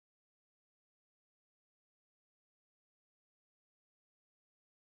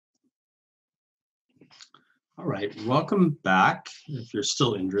All right, welcome back if you're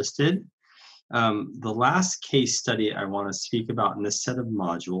still interested. The last case study I want to speak about in this set of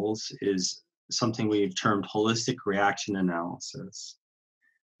modules is something we've termed holistic reaction analysis.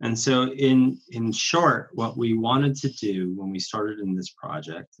 And so in short, what we wanted to do when we started in this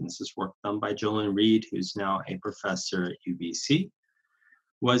project, and this is work done by Jolene Reed, who's now a professor at UBC,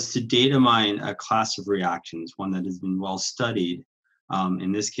 was to data mine a class of reactions, one that has been well studied.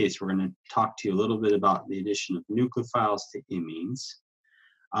 In this case, we're going to talk to you a little bit about the addition of nucleophiles to imines.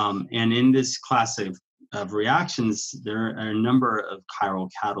 And in this class of reactions, there are a number of chiral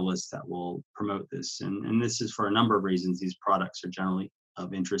catalysts that will promote this. And this is for a number of reasons. These products are generally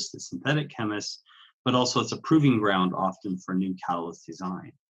of interest to synthetic chemists, but also it's a proving ground often for new catalyst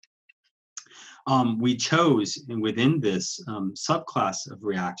design. We chose within this subclass of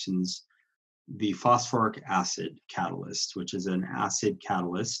reactions the phosphoric acid catalyst, which is an acid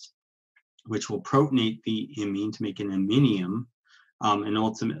catalyst which will protonate the imine to make an iminium, and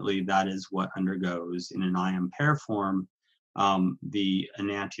ultimately that is what undergoes in an ion pair form the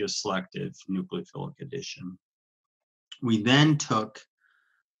enantioselective nucleophilic addition. We then took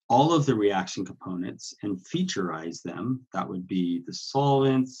all of the reaction components and featurized them. That would be the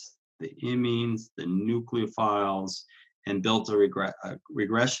solvents, the imines, the nucleophiles, and built a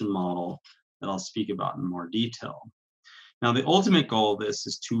regression model that I'll speak about in more detail. Now, the ultimate goal of this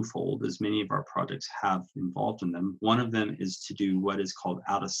is twofold, as many of our projects have involved in them. One of them is to do what is called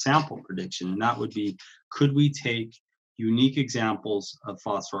out-of-sample prediction, and that would be, could we take unique examples of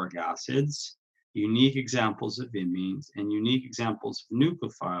phosphoric acids, unique examples of imines, and unique examples of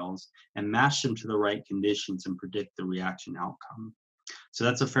nucleophiles, and match them to the right conditions and predict the reaction outcome? So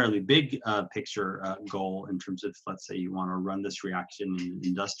that's a fairly big picture goal in terms of, let's say you want to run this reaction in an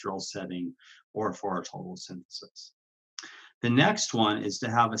industrial setting or for a total synthesis. The next one is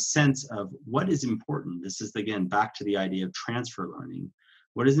to have a sense of what is important. This is, again, back to the idea of transfer learning.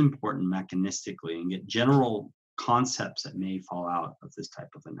 What is important mechanistically, and get general concepts that may fall out of this type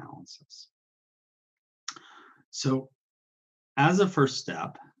of analysis. So as a first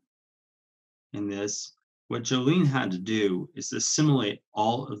step in this, what Jolene had to do is assimilate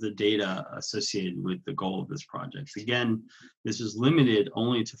all of the data associated with the goal of this project. Again, this was limited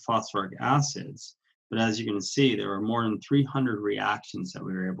only to phosphoric acids, but as you can see, there were more than 300 reactions that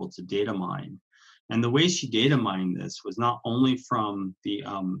we were able to data mine. And the way she data mined this was not only from the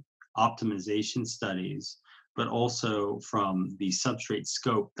optimization studies, but also from the substrate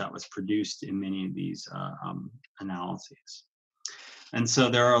scope that was produced in many of these analyses. And so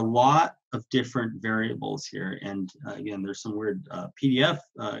there are a lot of different variables here. And again, there's some weird PDF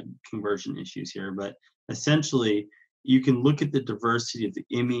conversion issues here, but essentially you can look at the diversity of the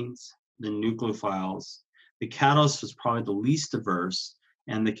imines, the nucleophiles. The catalyst was probably the least diverse,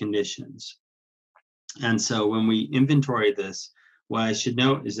 and the conditions. And so when we inventory this, what I should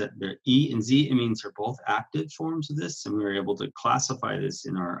note is that the E and Z imines are both active forms of this, and we were able to classify this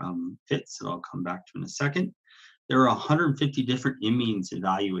in our fits that I'll come back to in a second. There are 150 different imines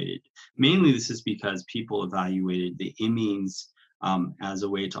evaluated. Mainly this is because people evaluated the imines as a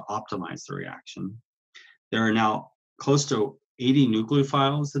way to optimize the reaction. There are now close to 80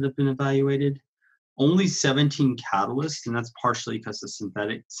 nucleophiles that have been evaluated, only 17 catalysts, and that's partially because the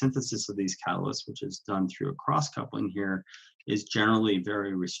synthetic synthesis of these catalysts, which is done through a cross-coupling here, is generally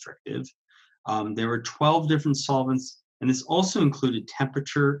very restrictive. There were 12 different solvents, and this also included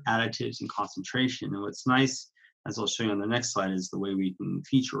temperature, additives, and concentration. And what's nice, as I'll show you on the next slide, is the way we can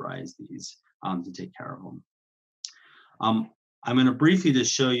featureize these to take care of them. I'm going to briefly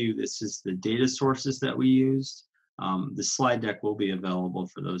just show you, this is the data sources that we used. The slide deck will be available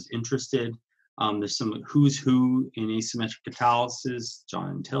for those interested. There's some who's who in asymmetric catalysis.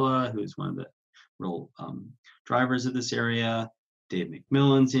 John Antilla, who's one of the real drivers of this area. Dave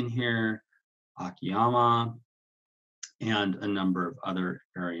McMillan's in here, Akiyama, and a number of other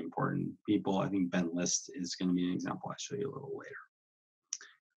very important people. I think Ben List is going to be an example I'll show you a little later.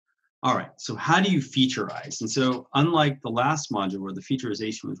 All right, so how do you featureize? And so unlike the last module where the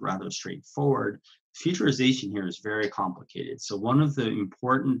featurization was rather straightforward, featurization here is very complicated. So one of the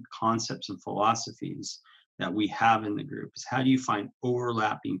important concepts and philosophies that we have in the group is, how do you find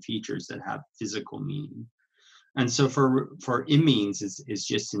overlapping features that have physical meaning? And so for imines is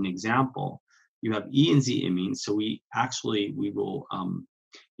just an example. You have E and Z imines. So we will,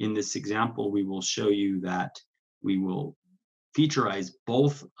 in this example, we will show you that we will featureize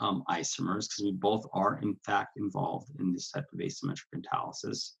both isomers, because we both are in fact involved in this type of asymmetric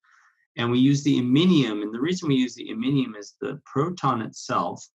catalysis. And we use the iminium, and the reason we use the iminium is the proton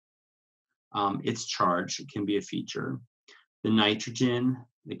itself, its charge can be a feature. The nitrogen,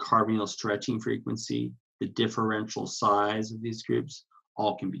 the carbonyl stretching frequency, the differential size of these groups,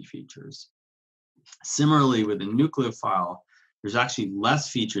 all can be features. Similarly, with a nucleophile, there's actually less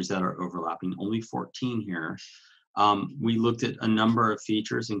features that are overlapping, only 14 here. We looked at a number of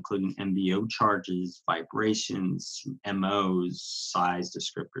features, including MBO charges, vibrations, MOs, size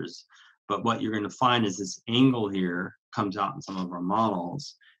descriptors. But what you're going to find is this angle here comes out in some of our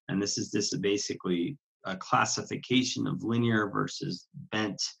models. And this is basically a classification of linear versus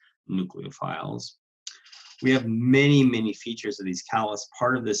bent nucleophiles. We have many, many features of these catalysts.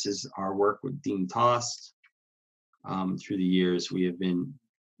 Part of this is our work with Dean Tost. Through the years, we have been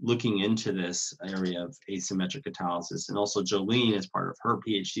looking into this area of asymmetric catalysis. And also Jolene, as part of her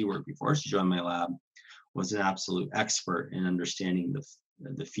PhD work before she joined my lab, was an absolute expert in understanding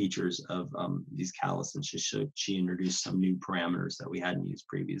the features of these catalysts. And she introduced some new parameters that we hadn't used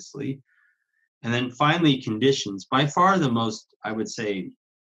previously. And then finally, conditions. By far the most, I would say,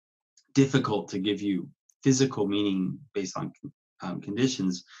 difficult to give you physical meaning based on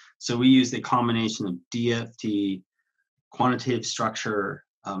conditions. So we use the combination of DFT, quantitative structure,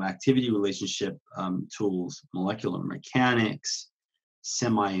 activity relationship tools, molecular mechanics,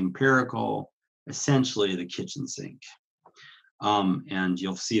 semi-empirical, essentially the kitchen sink. And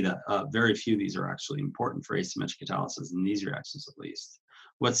you'll see that very few of these are actually important for asymmetric catalysis in these reactions at least.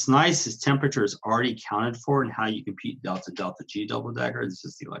 What's nice is temperature is already accounted for in how you compute delta G double dagger. This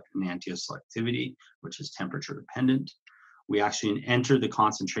is the enantiomer selectivity, which is temperature dependent. We actually enter the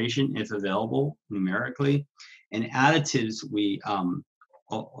concentration if available numerically. And additives, we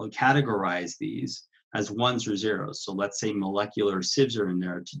categorize these as ones or zeros. So let's say molecular sieves are in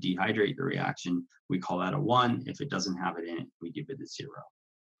there to dehydrate the reaction. We call that a 1. If it doesn't have it in it, we give it a 0.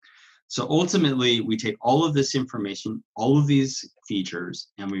 So ultimately, we take all of this information, all of these features,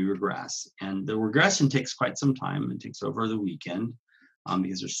 and we regress. And the regression takes quite some time. It takes over the weekend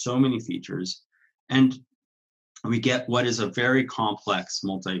because there's so many features. And we get what is a very complex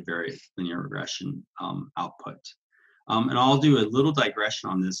multivariate linear regression output. And I'll do a little digression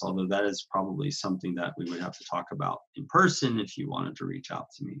on this, although that is probably something that we would have to talk about in person if you wanted to reach out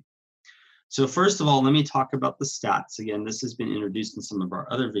to me. So first of all, let me talk about the stats. Again, this has been introduced in some of our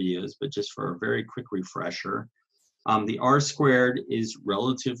other videos, but just for a very quick refresher, the R squared is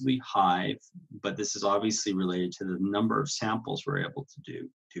relatively high, but this is obviously related to the number of samples we're able to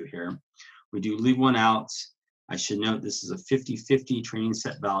do here. We do leave one out. I should note this is a 50-50 training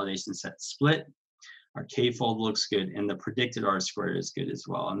set validation set split. Our K-fold looks good, and the predicted R squared is good as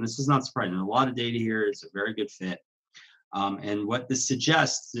well. And this is not surprising. A lot of data here. It's a very good fit. And what this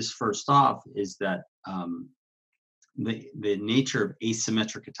suggests, just first off, is that the nature of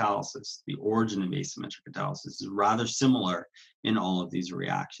asymmetric catalysis, the origin of asymmetric catalysis, is rather similar in all of these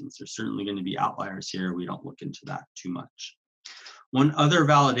reactions. There's certainly going to be outliers here. We don't look into that too much. One other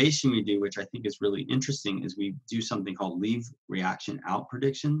validation we do, which I think is really interesting, is we do something called leave reaction out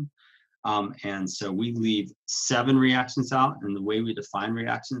prediction. And so we leave 7 reactions out, and the way we define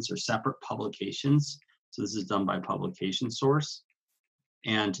reactions are separate publications. So this is done by publication source.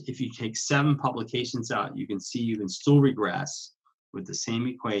 And if you take 7 publications out, you can see you can still regress with the same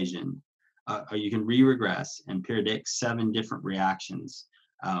equation, or you can re-regress and predict 7 different reactions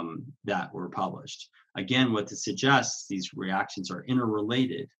that were published. Again, what this suggests, these reactions are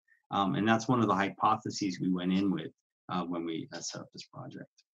interrelated. And that's one of the hypotheses we went in with when we set up this project.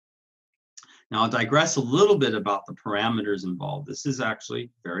 Now, I'll digress a little bit about the parameters involved. This is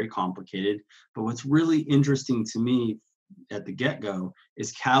actually very complicated, but what's really interesting to me at the get-go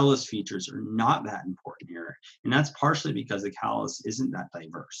is catalyst features are not that important here. And that's partially because the catalyst isn't that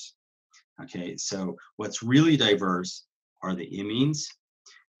diverse. Okay, so what's really diverse are the imines.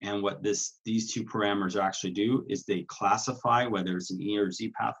 And what these 2 parameters actually do is they classify whether it's an E or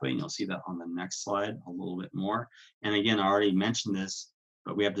Z pathway, and you'll see that on the next slide a little bit more. And again, I already mentioned this,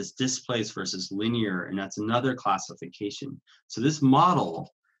 but we have this displaced versus linear, and that's another classification. So this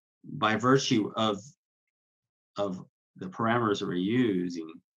model, by virtue of the parameters that we're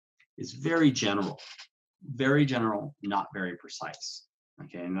using, is very general, not very precise.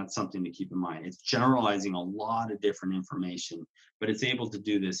 Okay, and that's something to keep in mind. It's generalizing a lot of different information, but it's able to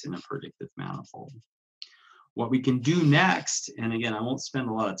do this in a predictive manifold. What we can do next, and again, I won't spend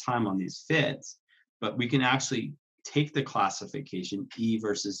a lot of time on these fits, but we can actually take the classification E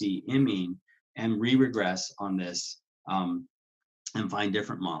versus Z imine and re-regress on this and find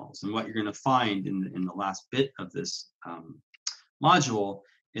different models. And what you're going to find in the last bit of this module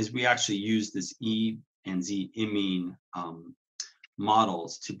is we actually use this E and Z imine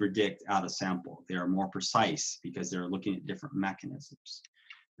models to predict out a sample. They are more precise because they're looking at different mechanisms.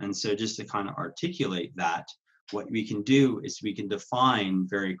 And so just to kind of articulate that, what we can do is we can define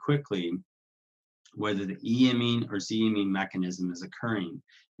very quickly whether the E-amine or Z-amine mechanism is occurring.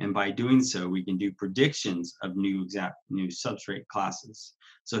 And by doing so, we can do predictions of new substrate classes.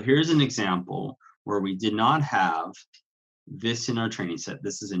 So here's an example where we did not have this in our training set.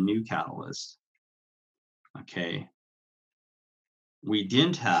 This is a new catalyst. Okay. We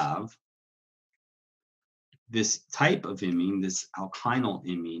didn't have this type of imine, this alkynyl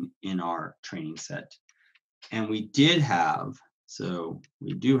imine, in our training set. And we did have, so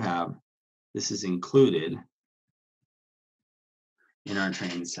we do have, this is included in our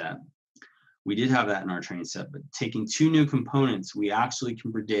training set. We did have that in our training set, but taking two new components, we actually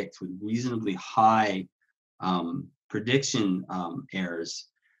can predict with reasonably high prediction errors.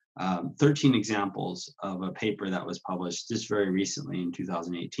 13 examples of a paper that was published just very recently in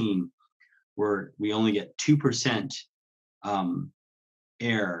 2018, where we only get 2%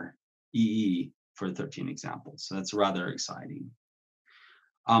 error EE for 13 examples. So that's rather exciting.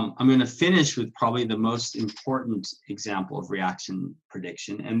 I'm going to finish with probably the most important example of reaction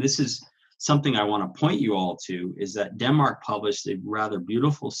prediction. And this is something I want to point you all to, is that Denmark published a rather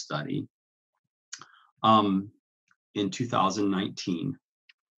beautiful study in 2019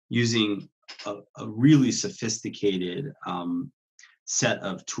 using a really sophisticated set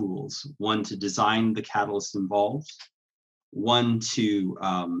of tools. One to design the catalyst involved, one to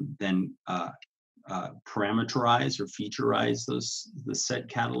then parameterize or featureize the set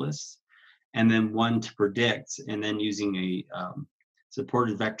catalysts, and then one to predict, and then using a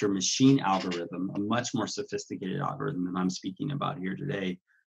supported vector machine algorithm, a much more sophisticated algorithm than I'm speaking about here today,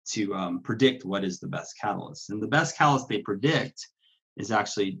 to predict what is the best catalyst. And the best catalyst they predict is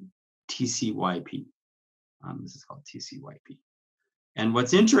actually TCYP. This is called TCYP. And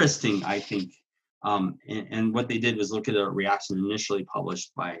what's interesting, I think, and what they did was look at a reaction initially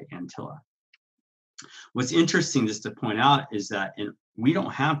published by Antilla. What's interesting, just to point out, is that we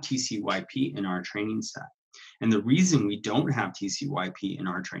don't have TCYP in our training set. And the reason we don't have TCYP in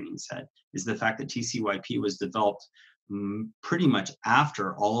our training set is the fact that TCYP was developed pretty much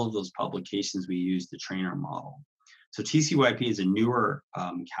after all of those publications we used to train our model. So TCYP is a newer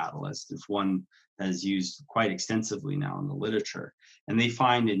catalyst. It's one that is used quite extensively now in the literature. And they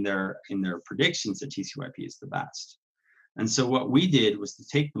find in their predictions that TCYP is the best. And so what we did was to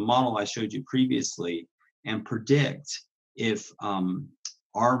take the model I showed you previously and predict if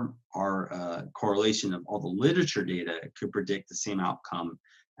our correlation of all the literature data could predict the same outcome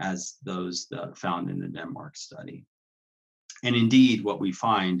as those that found in the Denmark study. And indeed, what we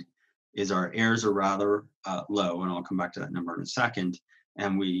find is our errors are rather low, and I'll come back to that number in a second,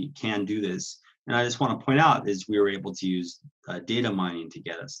 and we can do this. And I just want to point out is we were able to use data mining to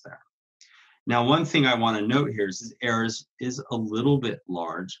get us there. Now, one thing I want to note here is errors is a little bit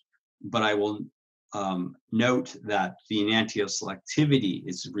large, but I will note that the enantioselectivity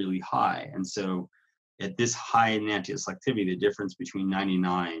is really high. And so at this high enantioselectivity, the difference between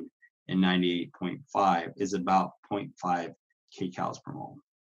 99 and 98.5 is about 0.5 kcals per mole.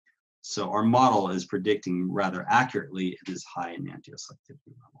 So our model is predicting rather accurately at this high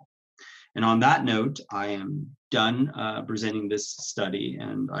enantioselectivity level. And on that note, I am done presenting this study,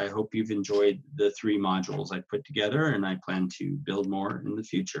 and I hope you've enjoyed the 3 modules I put together, and I plan to build more in the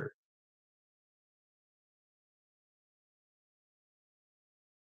future.